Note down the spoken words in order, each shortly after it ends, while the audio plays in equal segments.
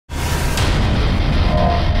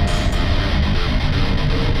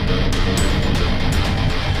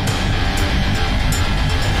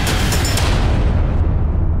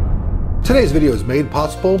Today's video is made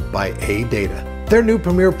possible by AData. Their new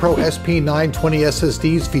Premiere Pro SP920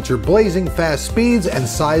 SSDs feature blazing fast speeds and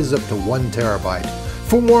sizes up to 1 terabyte.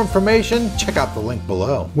 For more information, check out the link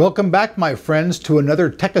below. Welcome back, my friends, to another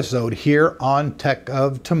Tech-isode here on Tech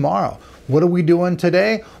of Tomorrow. What are we doing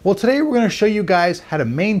today? Well, today we're going to show you guys how to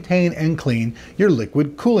maintain and clean your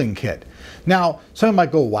liquid cooling kit. Now, some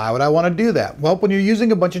might go, why would I want to do that? Well, when you're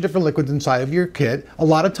using a bunch of different liquids inside of your kit, a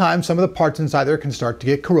lot of times some of the parts inside there can start to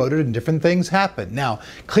get corroded and different things happen. Now,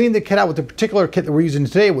 cleaning the kit out with the particular kit that we're using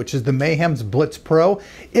today, which is the Mayhems Blitz Pro,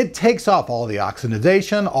 it takes off all the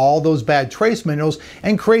oxidization, all those bad trace minerals,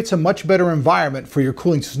 and creates a much better environment for your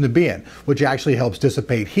cooling system to be in, which actually helps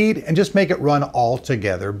dissipate heat and just make it run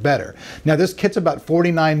altogether better. Now, this kit's about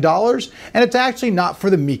 $49, and it's actually not for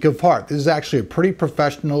the meek of heart. This is actually a pretty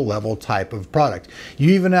professional level type of product.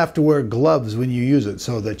 You even have to wear gloves when you use it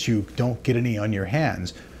so that you don't get any on your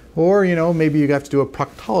hands. Or, you know, maybe you have to do a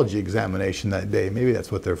proctology examination that day. Maybe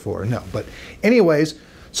that's what they're for. No, but anyways,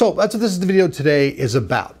 so that's what this video today is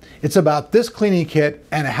about. It's about this cleaning kit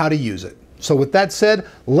and how to use it. So with that said,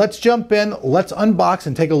 let's jump in, let's unbox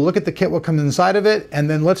and take a look at the kit, what comes inside of it, and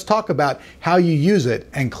then let's talk about how you use it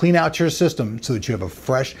and clean out your system so that you have a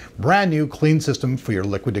fresh, brand new, clean system for your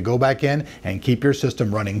liquid to go back in and keep your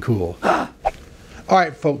system running cool. All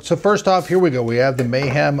right, folks, so first off, here we go. We have the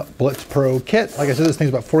Mayhem Blitz Pro kit. Like I said, this thing's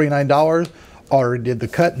about $49. Already did the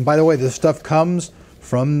cut. And by the way, this stuff comes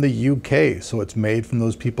from the UK. So it's made from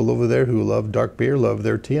those people over there who love dark beer, love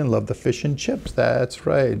their tea, and love the fish and chips. That's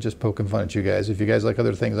right. Just poking fun at you guys. If you guys like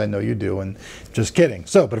other things, I know you do. And just kidding.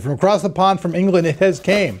 So, but from across the pond from England, it has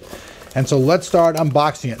came. And so let's start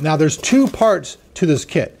unboxing it. Now, there's two parts to this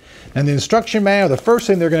kit. And the instruction manual, the first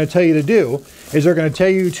thing they're going to tell you to do is they're going to tell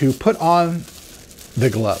you to put on the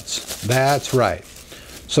gloves. That's right.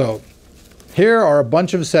 So here are a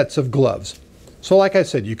bunch of sets of gloves. So like I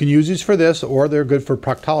said, you can use these for this, or they're good for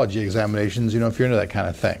proctology examinations, you know, if you're into that kind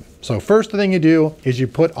of thing. So first thing you do is you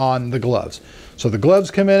put on the gloves. So the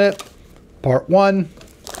gloves come in it, part 1,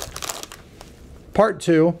 part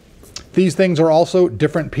 2. These things are also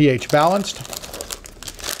different pH balanced.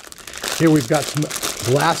 Here we've got some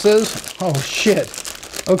glasses. Oh shit.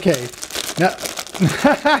 Okay. Now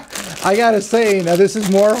I gotta say, now this is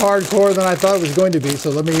more hardcore than I thought it was going to be, so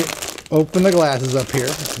let me open the glasses up here.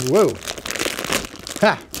 Whoa.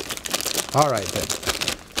 Ha! All right then.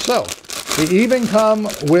 So, they even come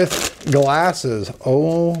with glasses.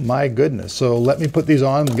 Oh my goodness. So let me put these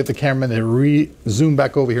on and get the cameraman to zoom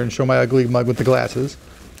back over here and show my ugly mug with the glasses.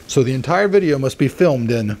 So the entire video must be filmed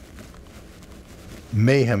in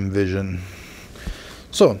Mayhem Vision.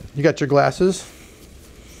 So, you got your glasses.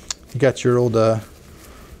 You got your old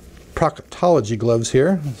proctology gloves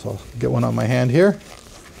here. So I'll get one on my hand here.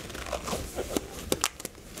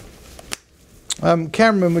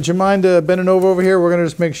 Cameraman, would you mind bending over here? We're going to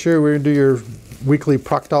just make sure we're going to do your weekly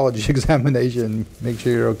proctology examination. Make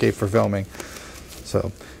sure you're okay for filming.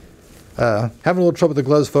 So, having a little trouble with the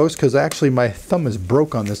gloves, folks, because actually my thumb is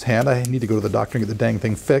broke on this hand. I need to go to the doctor and get the dang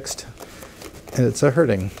thing fixed. And it's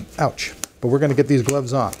hurting. Ouch. But we're going to get these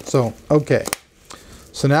gloves on. So, okay.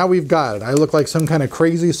 So now we've got it. I look like some kind of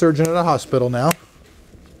crazy surgeon at a hospital now.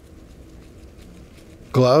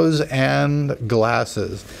 Gloves and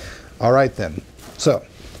glasses. All right then. So,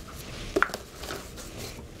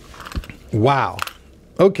 wow.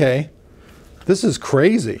 Okay. This is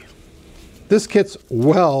crazy. This kit's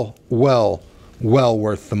well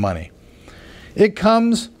worth the money. It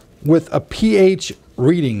comes with a pH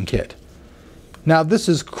reading kit. Now this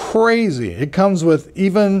is crazy. It comes with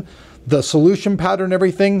even the solution powder and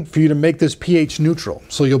everything for you to make this pH neutral.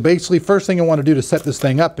 So you'll basically, first thing you want to do to set this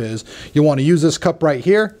thing up is you want to use this cup right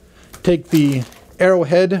here, take the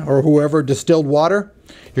Arrowhead or whoever distilled water,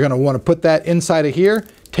 you're going to want to put that inside of here,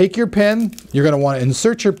 take your pen, you're going to want to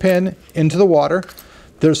insert your pen into the water.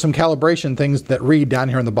 There's some calibration things that read down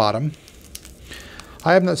here on the bottom.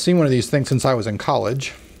 I have not seen one of these things since I was in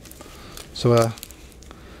college. So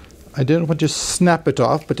I didn't want to just snap it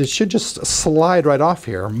off, but it should just slide right off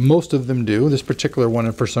here. Most of them do. This particular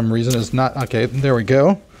one, for some reason, is not. Okay, there we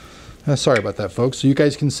go. Sorry about that, folks. So you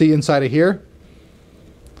guys can see inside of here.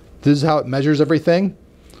 This is how it measures everything.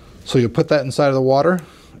 So you'll put that inside of the water.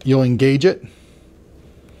 You'll engage it.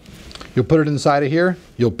 You'll put it inside of here.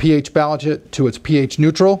 You'll pH balance it to its pH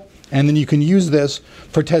neutral. And then you can use this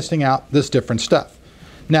for testing out this different stuff.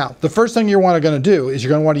 Now, the first thing you're going to do is you're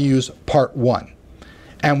going to want to use part 1.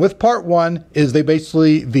 And with part 1 is they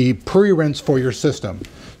basically the pre-rinse for your system.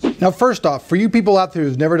 Now, first off, for you people out there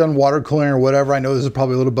who's never done water cooling or whatever, I know this is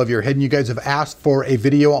probably a little above your head and you guys have asked for a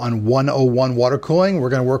video on 101 water cooling. We're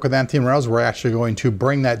going to work with Anthony Reynolds. We're actually going to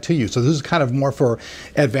bring that to you. So this is kind of more for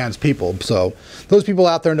advanced people. So those people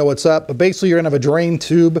out there know what's up, but basically you're going to have a drain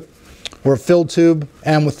tube or a fill tube.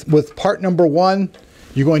 And with part number 1,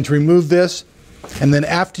 you're going to remove this. And then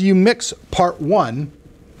after you mix part 1,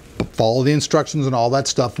 follow the instructions and all that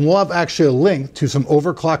stuff. And we'll have actually a link to some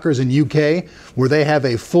overclockers in UK where they have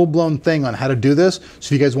a full-blown thing on how to do this. So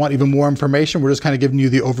if you guys want even more information, we're just kind of giving you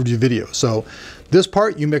the overview video. So this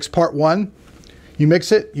part, you mix part 1, you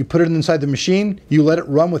mix it, you put it inside the machine, you let it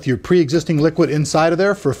run with your pre-existing liquid inside of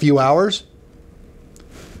there for a few hours.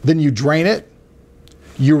 Then you drain it,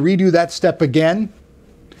 you redo that step again,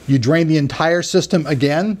 you drain the entire system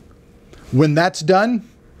again. When that's done,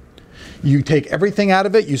 you take everything out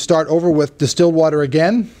of it, you start over with distilled water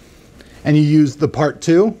again, and you use the part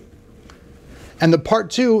 2. And the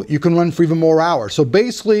part 2, you can run for even more hours. So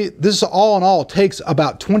basically, this all in all takes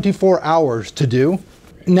about 24 hours to do.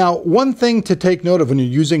 Now, one thing to take note of when you're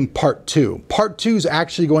using part 2 is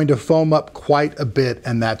actually going to foam up quite a bit,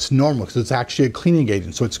 and that's normal because it's actually a cleaning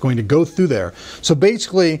agent, so it's going to go through there. So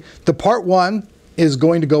basically, the part 1 is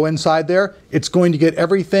going to go inside there. It's going to get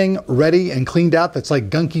everything ready and cleaned out that's like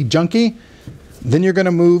gunky junky. Then you're going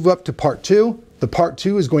to move up to part 2. The part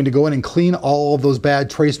 2 is going to go in and clean all of those bad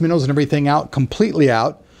trace minerals and everything out, completely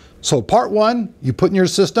out. So part 1, you put in your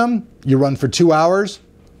system, you run for 2 hours,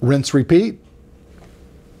 rinse, repeat.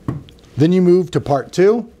 Then you move to part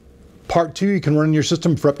 2. Part 2, you can run in your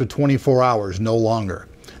system for up to 24 hours, no longer.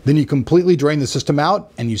 Then you completely drain the system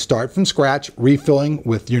out and you start from scratch, refilling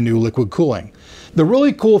with your new liquid cooling. The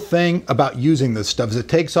really cool thing about using this stuff is it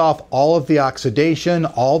takes off all of the oxidation,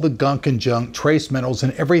 all the gunk and junk, trace minerals,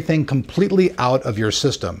 and everything completely out of your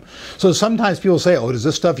system. So sometimes people say, oh, does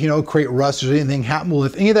this stuff, create rust? Does anything happen? Well,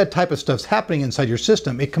 if any of that type of stuff's happening inside your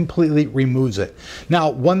system, it completely removes it. Now,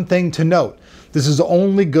 one thing to note, this is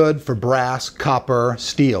only good for brass, copper,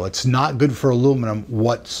 steel. It's not good for aluminum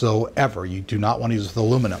whatsoever. You do not want to use it with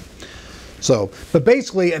aluminum. So, but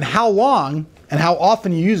basically, and how long and how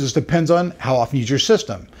often you use this depends on how often you use your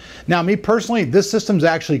system. Now, me personally, this system's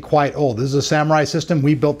actually quite old. This is a Samurai system.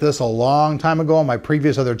 We built this a long time ago on my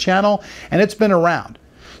previous other channel, and it's been around.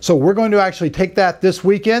 So we're going to actually take that this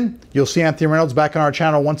weekend. You'll see Anthony Reynolds back on our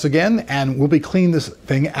channel once again, and we'll be cleaning this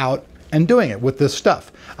thing out and doing it with this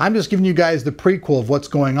stuff. I'm just giving you guys the prequel of what's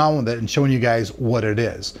going on with it and showing you guys what it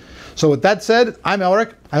is. So with that said, I'm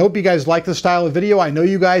Elric. I hope you guys like this style of video. I know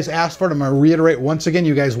you guys asked for it. I'm going to reiterate once again,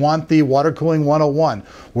 you guys want the water cooling 101.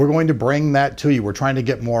 We're going to bring that to you. We're trying to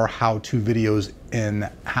get more how-to videos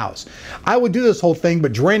in-house. I would do this whole thing,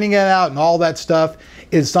 but draining it out and all that stuff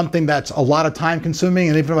is something that's a lot of time consuming.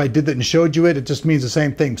 And even if I did that and showed you it, it just means the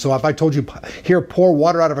same thing. So if I told you here, pour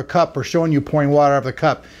water out of a cup, or showing you pouring water out of the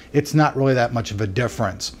cup, it's not really that much of a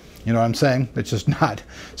difference. You know what I'm saying? It's just not.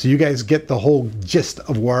 So you guys get the whole gist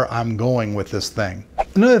of where I'm going with this thing.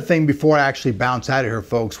 Another thing before I actually bounce out of here,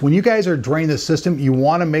 folks, when you guys are draining the system, you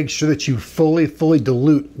want to make sure that you fully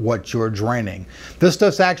dilute what you're draining. This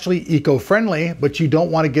stuff's actually eco-friendly, but you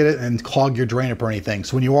don't want to get it and clog your drain up or anything.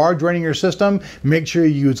 So when you are draining your system, make sure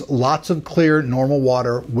you use lots of clear, normal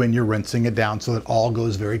water when you're rinsing it down so that all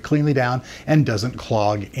goes very cleanly down and doesn't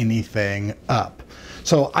clog anything up.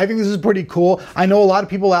 So I think this is pretty cool. I know a lot of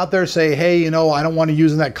people out there say, hey, I don't want to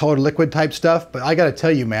use that colored liquid type stuff, but I got to tell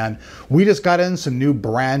you, man, we just got in some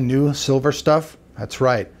brand new silver stuff. That's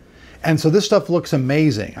right. And so this stuff looks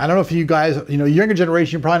amazing. I don't know if you guys, younger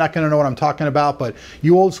generation, you're probably not going to know what I'm talking about, but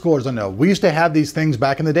you old schoolers, I know. We used to have these things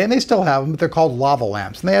back in the day, and they still have them, but they're called lava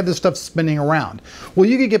lamps, and they have this stuff spinning around. Well,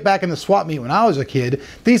 you could get back in the swap meet when I was a kid,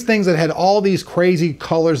 these things that had all these crazy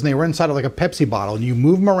colors, and they were inside of like a Pepsi bottle, and you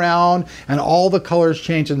move them around, and all the colors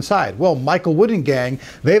change inside. Well, Michael Wood and gang,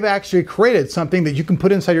 they've actually created something that you can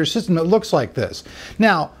put inside your system that looks like this.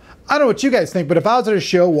 Now, I don't know what you guys think, but if I was at a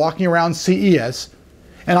show walking around CES,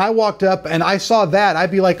 and I walked up and I saw that,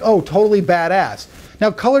 I'd be like, oh, totally badass.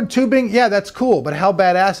 Now, colored tubing, yeah, that's cool, but how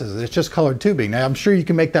badass is it? It's just colored tubing. Now, I'm sure you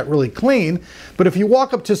can make that really clean, but if you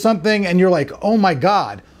walk up to something and you're like, oh my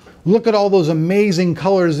God, look at all those amazing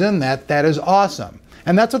colors in that, that is awesome.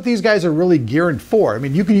 And that's what these guys are really geared for. I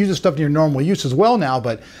mean, you can use this stuff in your normal use as well now,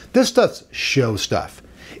 but this stuff's show stuff.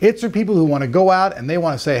 It's for people who want to go out and they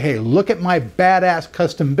want to say, hey, look at my badass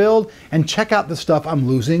custom build and check out the stuff I'm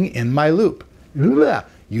using in my loop.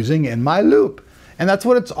 And that's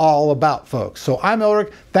what it's all about, folks. So I'm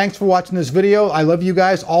Ulrich. Thanks for watching this video. I love you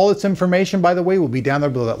guys. All this information, by the way, will be down there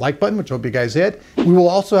below that like button, which I hope you guys hit. We will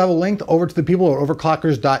also have a link over to the people at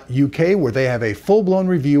overclockers.uk where they have a full-blown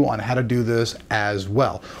review on how to do this as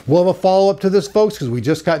well. We'll have a follow-up to this, folks, because we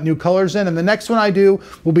just got new colors in, and the next one I do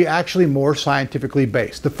will be actually more scientifically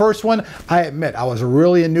based. The first one, I admit, I was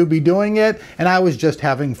really a newbie doing it, and I was just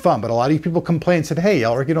having fun, but a lot of you people complained and said, hey,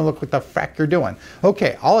 Ulrich, you don't look like the frack you're doing.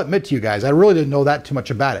 Okay, I'll admit to you guys, I really didn't know that too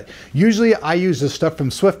much about it. Usually I use this stuff from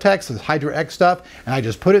Swiftex, this Hydra X stuff, and I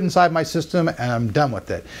just put it inside my system and I'm done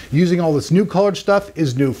with it. Using all this new colored stuff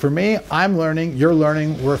is new for me. I'm learning, you're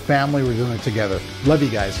learning, we're a family, we're doing it together. Love you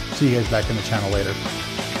guys. See you guys back in the channel later.